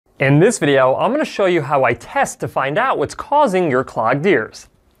In this video, I'm going to show you how I test to find out what's causing your clogged ears.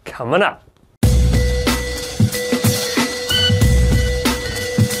 Coming up.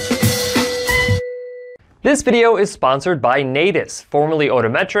 This video is sponsored by Natus, formerly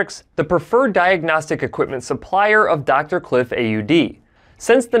Otometrics, the preferred diagnostic equipment supplier of Dr. Cliff AUD.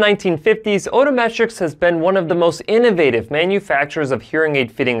 Since the 1950s, Otometrics has been one of the most innovative manufacturers of hearing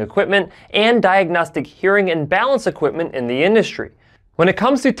aid fitting equipment and diagnostic hearing and balance equipment in the industry. When it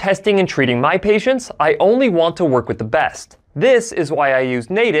comes to testing and treating my patients, I only want to work with the best. This is why I use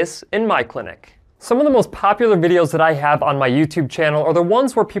Natus in my clinic. Some of the most popular videos that I have on my YouTube channel are the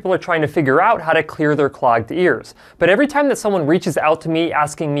ones where people are trying to figure out how to clear their clogged ears. But every time that someone reaches out to me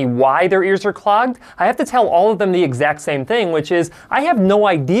asking me why their ears are clogged, I have to tell all of them the exact same thing, which is I have no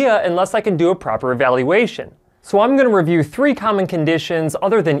idea unless I can do a proper evaluation. So I'm going to review 3 common conditions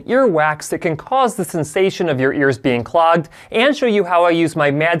other than earwax that can cause the sensation of your ears being clogged, and show you how I use my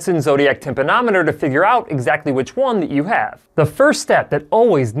Madsen Zodiac tympanometer to figure out exactly which one that you have. The first step that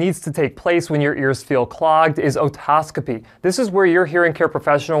always needs to take place when your ears feel clogged is otoscopy. This is where your hearing care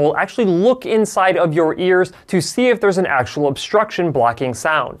professional will actually look inside of your ears to see if there's an actual obstruction blocking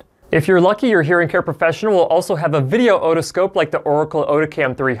sound. If you're lucky, your hearing care professional will also have a video otoscope like the Oracle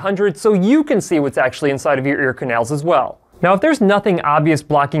Otocam 300 so you can see what's actually inside of your ear canals as well. Now, if there's nothing obvious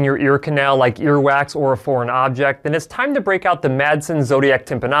blocking your ear canal like earwax or a foreign object, then it's time to break out the Madsen Zodiac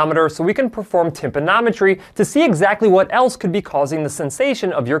tympanometer so we can perform tympanometry to see exactly what else could be causing the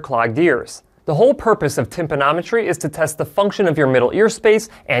sensation of your clogged ears. The whole purpose of tympanometry is to test the function of your middle ear space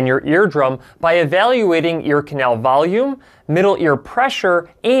and your eardrum by evaluating ear canal volume, middle ear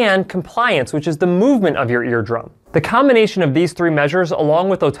pressure, and compliance, which is the movement of your eardrum. The combination of these 3 measures along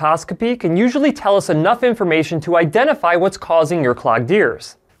with otoscopy can usually tell us enough information to identify what's causing your clogged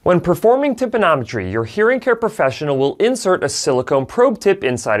ears. When performing tympanometry, your hearing care professional will insert a silicone probe tip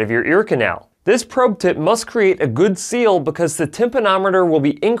inside of your ear canal. This probe tip must create a good seal because the tympanometer will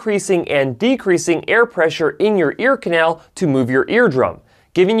be increasing and decreasing air pressure in your ear canal to move your eardrum,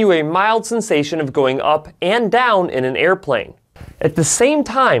 giving you a mild sensation of going up and down in an airplane. At the same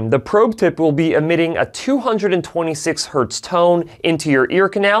time, the probe tip will be emitting a 226 Hz tone into your ear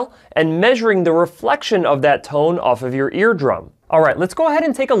canal and measuring the reflection of that tone off of your eardrum. Alright, let's go ahead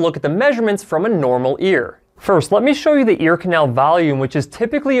and take a look at the measurements from a normal ear. First, let me show you the ear canal volume, which is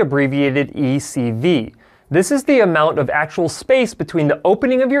typically abbreviated ECV. This is the amount of actual space between the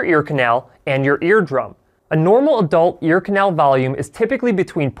opening of your ear canal and your eardrum. A normal adult ear canal volume is typically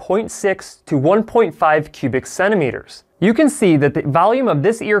between 0.6 to 1.5 cubic centimeters. You can see that the volume of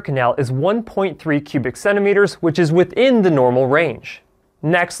this ear canal is 1.3 cubic centimeters, which is within the normal range.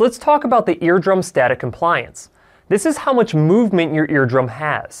 Next, let's talk about the eardrum static compliance. This is how much movement your eardrum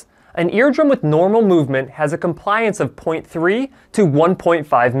has. An eardrum with normal movement has a compliance of 0.3 to 1.5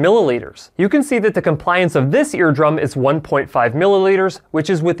 milliliters. You can see that the compliance of this eardrum is 1.5 milliliters, which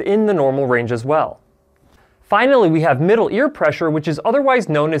is within the normal range as well. Finally, we have middle ear pressure, which is otherwise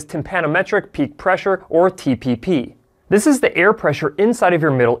known as tympanometric peak pressure, or TPP. This is the air pressure inside of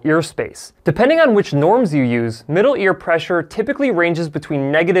your middle ear space. Depending on which norms you use, middle ear pressure typically ranges between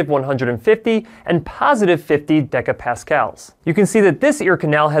 -150 and +50 decapascals. You can see that this ear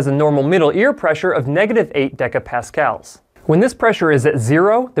canal has a normal middle ear pressure of -8 decapascals. When this pressure is at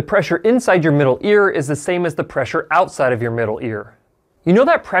 0, the pressure inside your middle ear is the same as the pressure outside of your middle ear. You know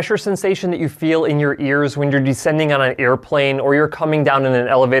that pressure sensation that you feel in your ears when you're descending on an airplane or you're coming down in an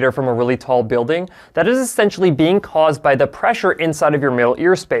elevator from a really tall building? That is essentially being caused by the pressure inside of your middle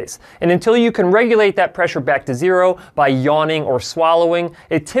ear space. And until you can regulate that pressure back to 0 by yawning or swallowing,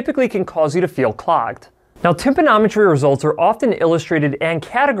 it typically can cause you to feel clogged. Now, tympanometry results are often illustrated and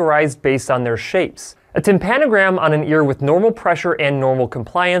categorized based on their shapes. A tympanogram on an ear with normal pressure and normal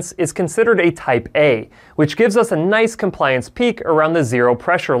compliance is considered a type A, which gives us a nice compliance peak around the 0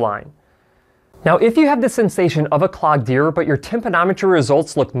 pressure line. Now, if you have the sensation of a clogged ear but your tympanometry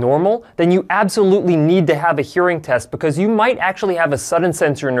results look normal, then you absolutely need to have a hearing test because you might actually have a sudden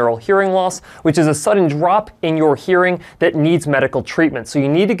sensorineural hearing loss, which is a sudden drop in your hearing that needs medical treatment. So you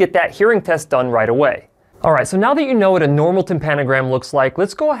need to get that hearing test done right away. Alright, so now that you know what a normal tympanogram looks like,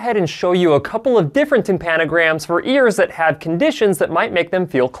 let's go ahead and show you a couple of different tympanograms for ears that have conditions that might make them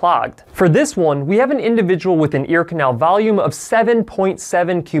feel clogged. For this one, we have an individual with an ear canal volume of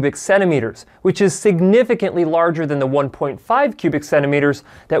 7.7 cubic centimeters, which is significantly larger than the 1.5 cubic centimeters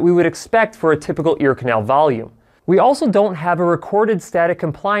that we would expect for a typical ear canal volume. We also don't have a recorded static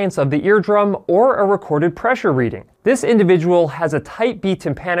compliance of the eardrum or a recorded pressure reading. This individual has a type B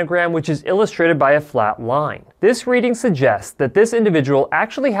tympanogram, which is illustrated by a flat line. This reading suggests that this individual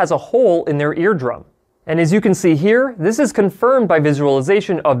actually has a hole in their eardrum. And as you can see here, this is confirmed by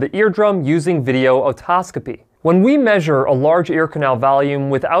visualization of the eardrum using video otoscopy. When we measure a large ear canal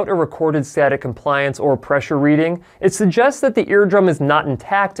volume without a recorded static compliance or pressure reading, it suggests that the eardrum is not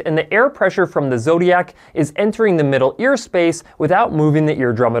intact and the air pressure from the Zodiac is entering the middle ear space without moving the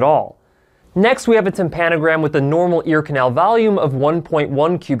eardrum at all. Next, we have a tympanogram with a normal ear canal volume of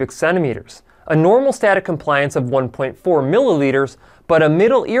 1.1 cubic centimeters, a normal static compliance of 1.4 milliliters, but a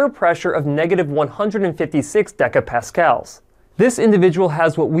middle ear pressure of negative 156 decapascals. This individual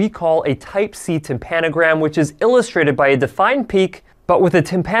has what we call a type C tympanogram, which is illustrated by a defined peak, but with a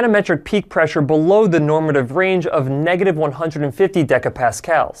tympanometric peak pressure below the normative range of negative 150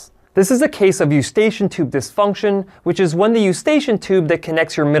 decapascals. This is a case of Eustachian tube dysfunction, which is when the Eustachian tube that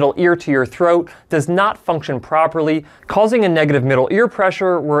connects your middle ear to your throat does not function properly, causing a negative middle ear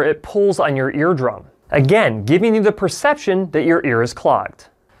pressure where it pulls on your eardrum. Again, giving you the perception that your ear is clogged.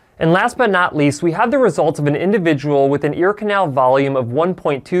 And last but not least, we have the results of an individual with an ear canal volume of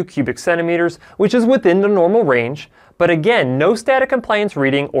 1.2 cubic centimeters, which is within the normal range, but again, no static compliance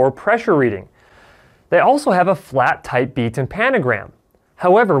reading or pressure reading. They also have a flat type B tympanogram.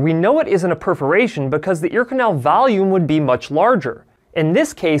 However, we know it isn't a perforation because the ear canal volume would be much larger. In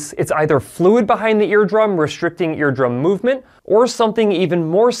this case, it's either fluid behind the eardrum restricting eardrum movement, or something even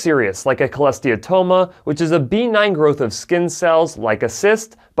more serious like a cholesteatoma, which is a benign growth of skin cells like a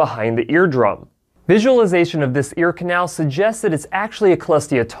cyst behind the eardrum. Visualization of this ear canal suggests that it's actually a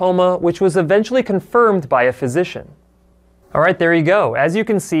cholesteatoma, which was eventually confirmed by a physician. Alright, there you go. As you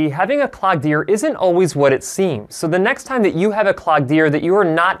can see, having a clogged ear isn't always what it seems. So the next time that you have a clogged ear that you are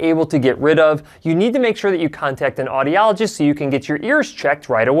not able to get rid of, you need to make sure that you contact an audiologist so you can get your ears checked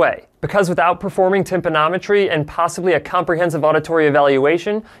right away. Because without performing tympanometry and possibly a comprehensive auditory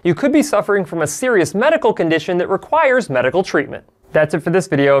evaluation, you could be suffering from a serious medical condition that requires medical treatment. That's it for this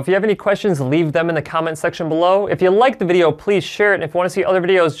video. If you have any questions, leave them in the comment section below. If you liked the video, please share it. And if you want to see other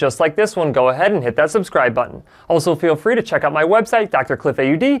videos just like this one, go ahead and hit that subscribe button. Also, feel free to check out my website,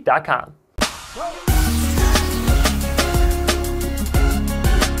 drcliffaud.com.